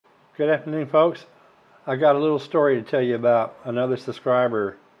Good afternoon, folks. I got a little story to tell you about another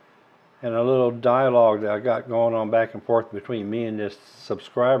subscriber and a little dialogue that I got going on back and forth between me and this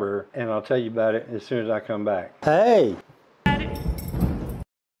subscriber, and I'll tell you about it as soon as I come back. Hey!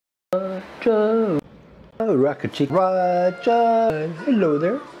 Roger! Oh, Rocket Chick Roger! Hello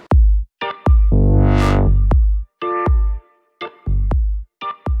there.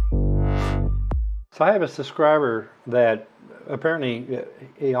 So I have a subscriber that apparently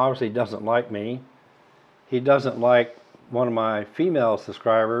he obviously doesn't like me. He doesn't like one of my female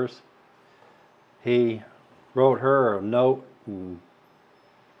subscribers. He wrote her a note and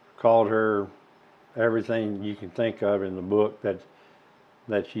called her everything you can think of in the book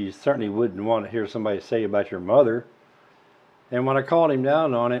that you certainly wouldn't want to hear somebody say about your mother. And when I called him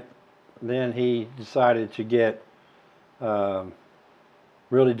down on it, then he decided to get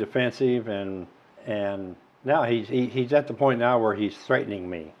really defensive, and now he's at the point now where he's threatening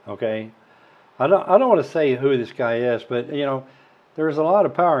me. Okay, I don't want to say who this guy is, but you know, there's a lot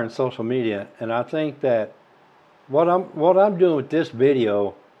of power in social media, and I think that what I'm doing with this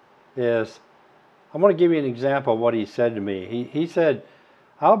video is I want to give you an example of what he said to me. He said,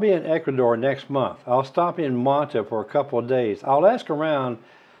 "I'll be in Ecuador next month. I'll stop in Manta for a couple of days. I'll ask around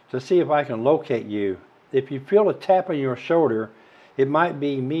to see if I can locate you. If you feel a tap on your shoulder, it might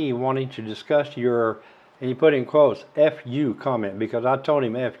be me wanting to discuss your," and he put in quotes, "F you" comment, because I told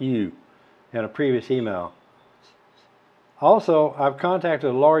him F you in a previous email. Also, I've contacted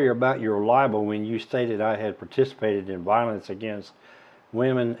a lawyer about your libel when you stated I had participated in violence against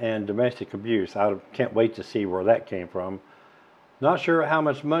women and domestic abuse. I can't wait to see where that came from. Not sure how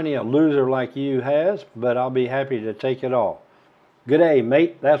much money a loser like you has, but I'll be happy to take it all. G'day,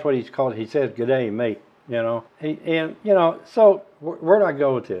 mate. That's what he's called. He says, "G'day, mate." You know, and you know, so where do I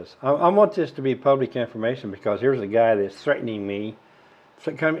go with this? I want this to be public information, because here's a guy that's threatening me.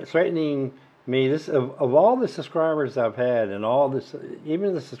 This of all the subscribers I've had, and all this,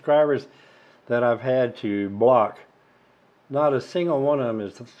 even the subscribers that I've had to block, not a single one of them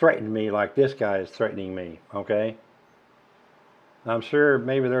has threatened me like this guy is threatening me. Okay, I'm sure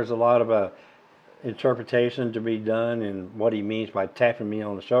maybe there's a lot of interpretation to be done in what he means by tapping me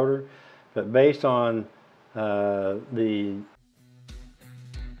on the shoulder, but based on the